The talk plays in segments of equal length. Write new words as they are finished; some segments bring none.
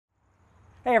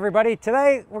Hey everybody,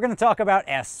 today we're going to talk about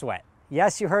ass sweat.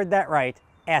 Yes, you heard that right,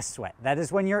 ass sweat. That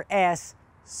is when your ass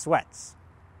sweats.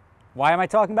 Why am I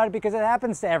talking about it? Because it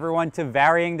happens to everyone to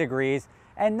varying degrees,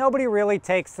 and nobody really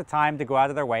takes the time to go out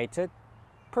of their way to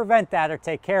prevent that or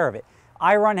take care of it.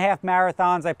 I run half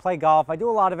marathons, I play golf, I do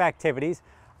a lot of activities.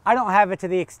 I don't have it to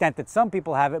the extent that some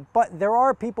people have it, but there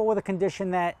are people with a condition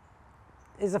that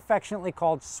is affectionately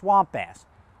called swamp ass.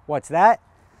 What's that?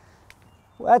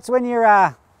 Well, that's when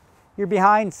your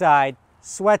behind side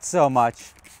sweats so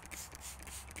much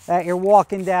that you're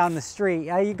walking down the street.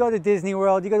 You go to Disney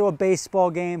World, you go to a baseball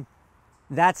game,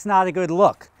 that's not a good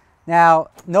look. Now,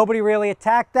 nobody really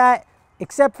attacked that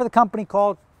except for the company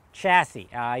called Chassis.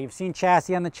 You've seen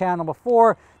Chassis on the channel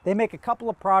before. They make a couple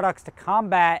of products to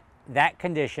combat that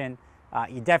condition.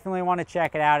 You definitely want to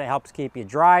check it out. It helps keep you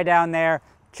dry down there.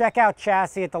 Check out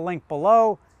Chassis at the link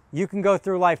below. You can go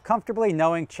through life comfortably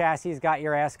knowing Chassis got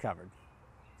your ass covered.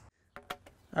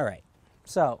 All right,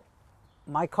 so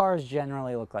my cars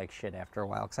generally look like shit after a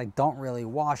while because I don't really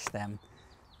wash them.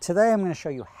 Today I'm going to show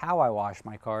you how I wash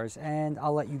my cars, and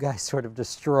I'll let you guys sort of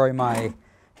destroy my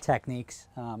techniques.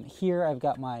 Here I've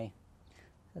got my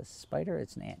spider.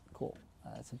 It's an ant. Cool.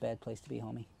 That's a bad place to be,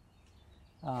 homie.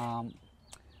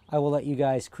 I will let you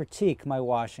guys critique my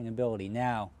washing ability.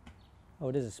 Now, oh,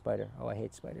 it is a spider. Oh, I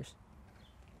hate spiders.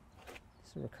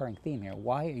 It's a recurring theme here.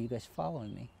 Why are you guys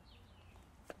following me?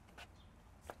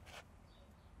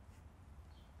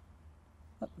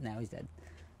 Oh, now he's dead.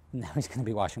 Now he's going to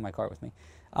be washing my car with me.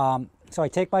 So I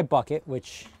take my bucket,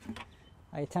 which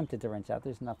I attempted to rinse out.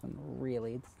 There's nothing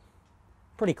really. It's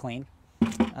pretty clean.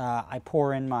 I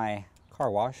pour in my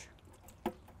car wash,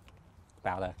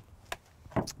 about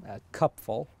a cup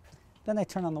full. Then I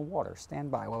turn on the water.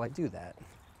 Stand by while I do that.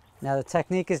 Now the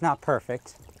technique is not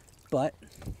perfect, but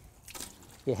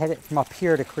you hit it from up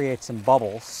here to create some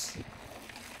bubbles.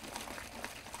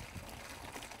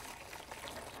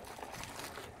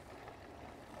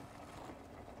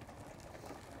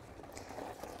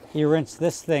 You rinse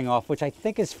this thing off, which I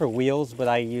think is for wheels, but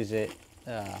I use it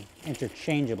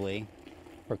interchangeably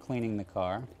for cleaning the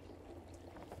car.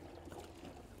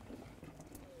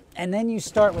 And then you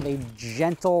start with a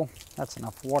gentle, that's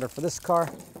enough water for this car.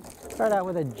 Start out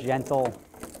with a gentle,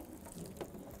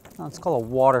 let's call a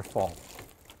waterfall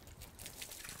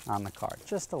on the car,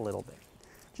 just a little bit,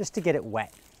 just to get it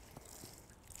wet.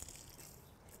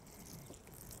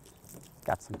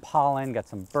 Got some pollen, got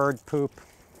some bird poop.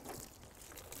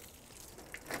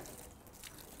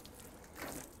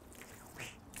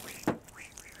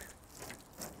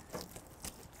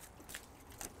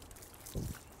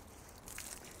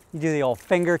 You do the old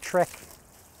finger trick.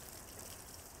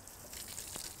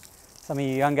 Some of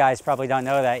you young guys probably don't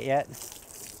know that yet.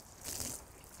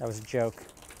 That was a joke.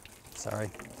 Sorry.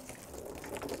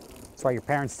 That's why your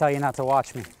parents tell you not to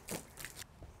watch me.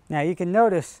 Now you can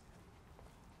notice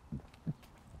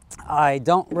I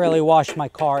don't really wash my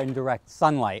car in direct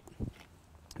sunlight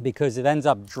because it ends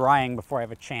up drying before I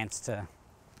have a chance to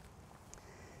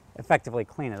effectively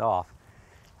clean it off.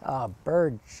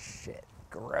 Bird shit.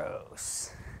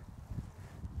 Gross.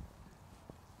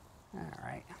 All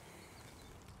right.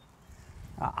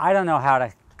 I don't know how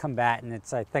to combat, and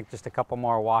it's, I think, just a couple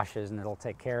more washes and it'll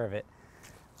take care of it.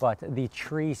 But the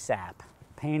tree sap,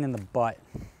 pain in the butt.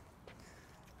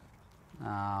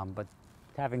 But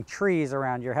having trees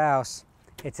around your house,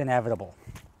 it's inevitable.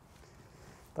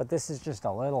 But this is just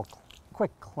a little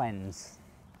quick cleanse.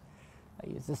 I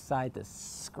use this side to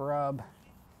scrub.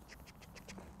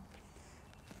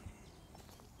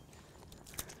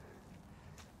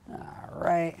 All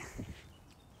right.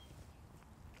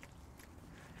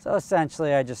 So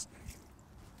essentially I just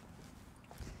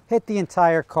hit the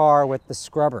entire car with the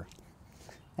scrubber.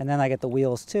 And then I get the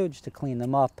wheels too, just to clean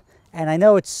them up. And I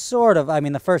know it's sort of, I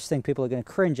mean, the first thing people are going to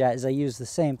cringe at is I use the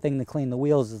same thing to clean the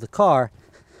wheels of the car,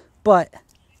 but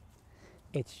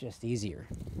it's just easier.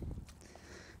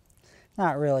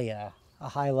 Not really a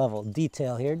high level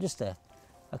detail here, just a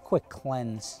quick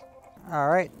cleanse. All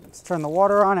right, let's turn the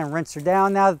water on and rinse her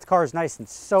down now that the car is nice and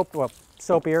soaped, well,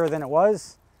 soapier than it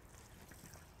was.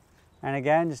 And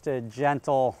again, just a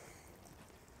gentle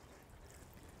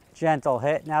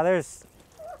hit. Now there's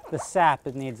the sap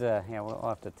that needs a, yeah, we'll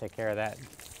have to take care of that.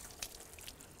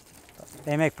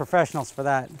 They make professionals for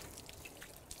that.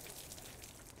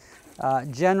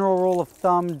 General rule of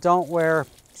thumb, don't wear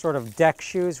sort of deck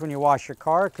shoes when you wash your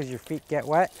car because your feet get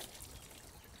wet.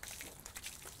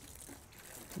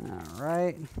 All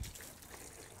right.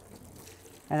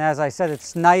 And as I said,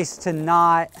 it's nice to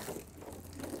not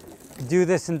do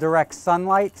this in direct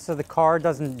sunlight so the car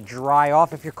doesn't dry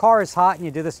off. If your car is hot and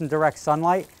you do this in direct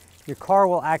sunlight, your car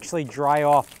will actually dry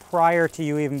off prior to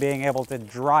you even being able to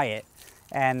dry it.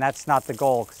 And that's not the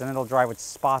goal, because then it'll dry with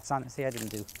spots on it. See, I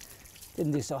didn't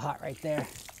do so hot right there.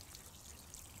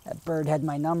 That bird had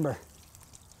my number.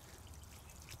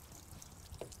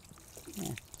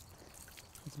 Yeah,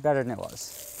 it's better than it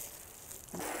was.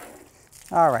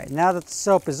 All right, now that the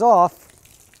soap is off,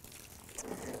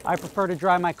 I prefer to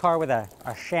dry my car with a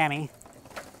chamois,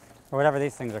 or whatever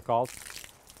these things are called.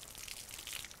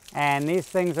 And these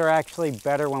things are actually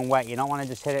better when wet. You don't want to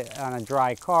just hit it on a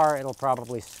dry car, it'll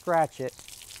probably scratch it.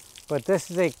 But this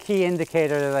is a key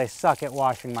indicator that I suck at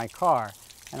washing my car,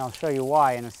 and I'll show you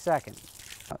why in a second.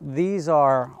 These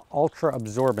are ultra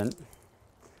absorbent.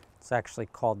 It's actually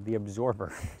called the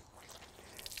absorber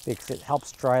because it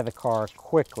helps dry the car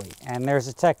quickly. And there's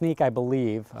a technique, I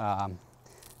believe,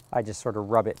 I just sort of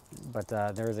rub it, but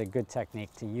there's a good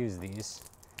technique to use these.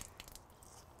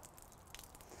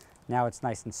 Now it's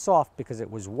nice and soft because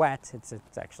it was wet. It's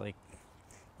actually,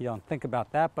 you don't think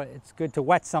about that, but it's good to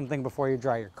wet something before you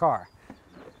dry your car.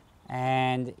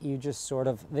 And you just sort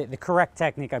of, the correct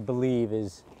technique, I believe,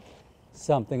 is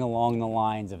something along the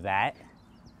lines of that,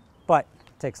 but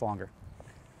it takes longer.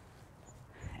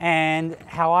 And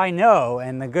how I know,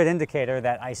 and the good indicator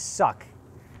that I suck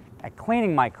at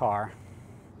cleaning my car,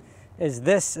 is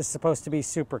this is supposed to be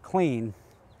super clean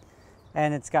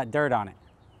and it's got dirt on it.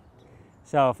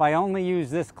 So if I only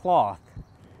use this cloth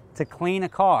to clean a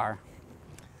car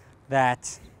to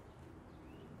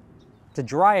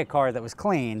dry a car that was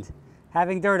cleaned,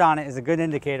 having dirt on it is a good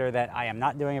indicator that I am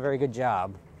not doing a very good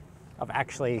job of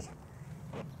actually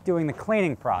doing the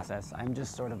cleaning process. I'm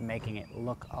just sort of making it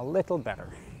look a little better.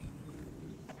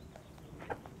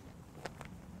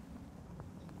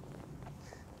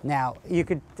 Now,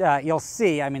 you'll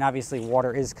see, I mean, obviously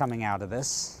water is coming out of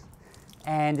this,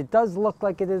 and it does look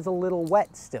like it is a little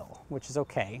wet still, which is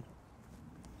okay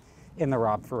in the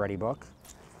Rob Ferretti book,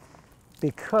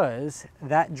 because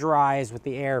that dries with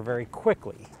the air very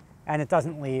quickly, and it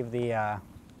doesn't leave the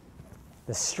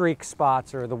streak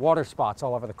spots or the water spots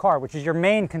all over the car, which is your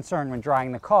main concern when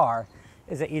drying the car,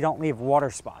 is that you don't leave water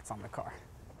spots on the car.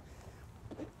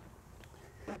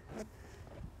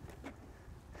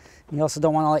 You also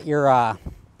don't want to let your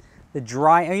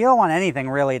you don't want anything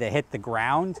really to hit the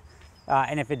ground,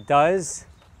 and if it does,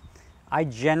 I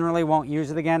generally won't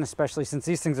use it again, especially since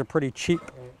these things are pretty cheap.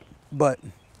 But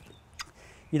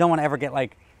you don't want to ever get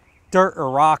like dirt or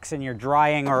rocks in your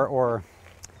drying or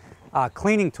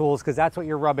cleaning tools, because that's what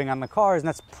you're rubbing on the cars, and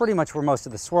that's pretty much where most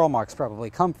of the swirl marks probably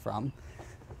come from.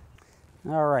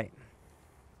 All right,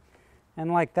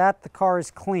 and like that, the car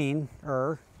is clean.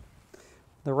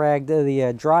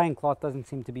 The drying cloth doesn't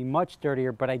seem to be much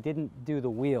dirtier, but I didn't do the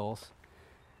wheels.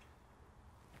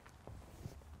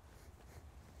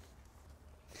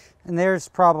 And there's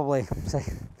probably, say,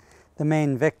 the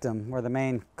main victim, or the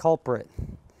main culprit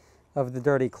of the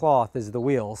dirty cloth is the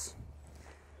wheels.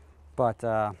 But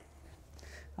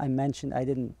I mentioned I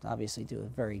didn't obviously do a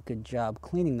very good job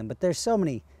cleaning them, but there's so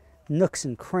many nooks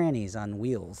and crannies on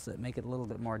wheels that make it a little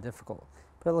bit more difficult.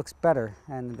 But it looks better,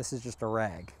 and this is just a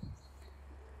rag.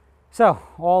 So,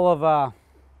 all of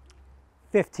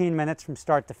 15 minutes from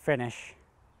start to finish.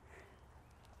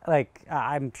 Like,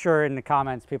 I'm sure in the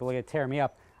comments people are going to tear me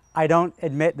up. I don't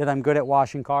admit that I'm good at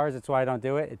washing cars. That's why I don't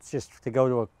do it. It's just to go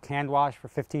to a hand wash for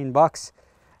 15 bucks.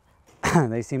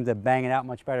 They seem to bang it out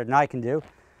much better than I can do.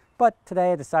 But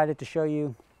today I decided to show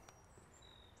you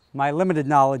my limited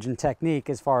knowledge and technique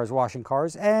as far as washing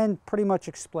cars, and pretty much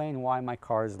explain why my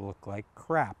cars look like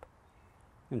crap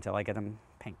until I get them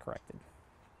paint corrected.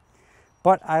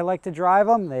 But I like to drive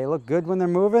them. They look good when they're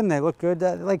moving. They look good,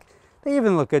 they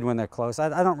even look good when they're close.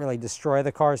 I don't really destroy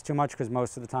the cars too much because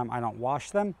most of the time I don't wash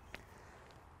them.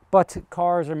 But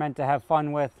cars are meant to have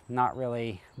fun with, not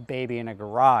really baby in a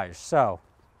garage. So,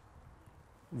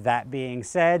 that being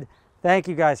said, thank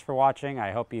you guys for watching.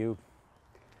 I hope you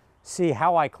see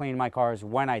how I clean my cars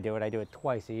when I do it. I do it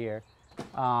twice a year.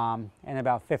 In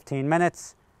about 15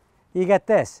 minutes, you get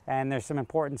this. And there's some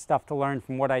important stuff to learn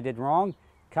from what I did wrong.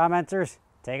 Commenters,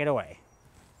 take it away.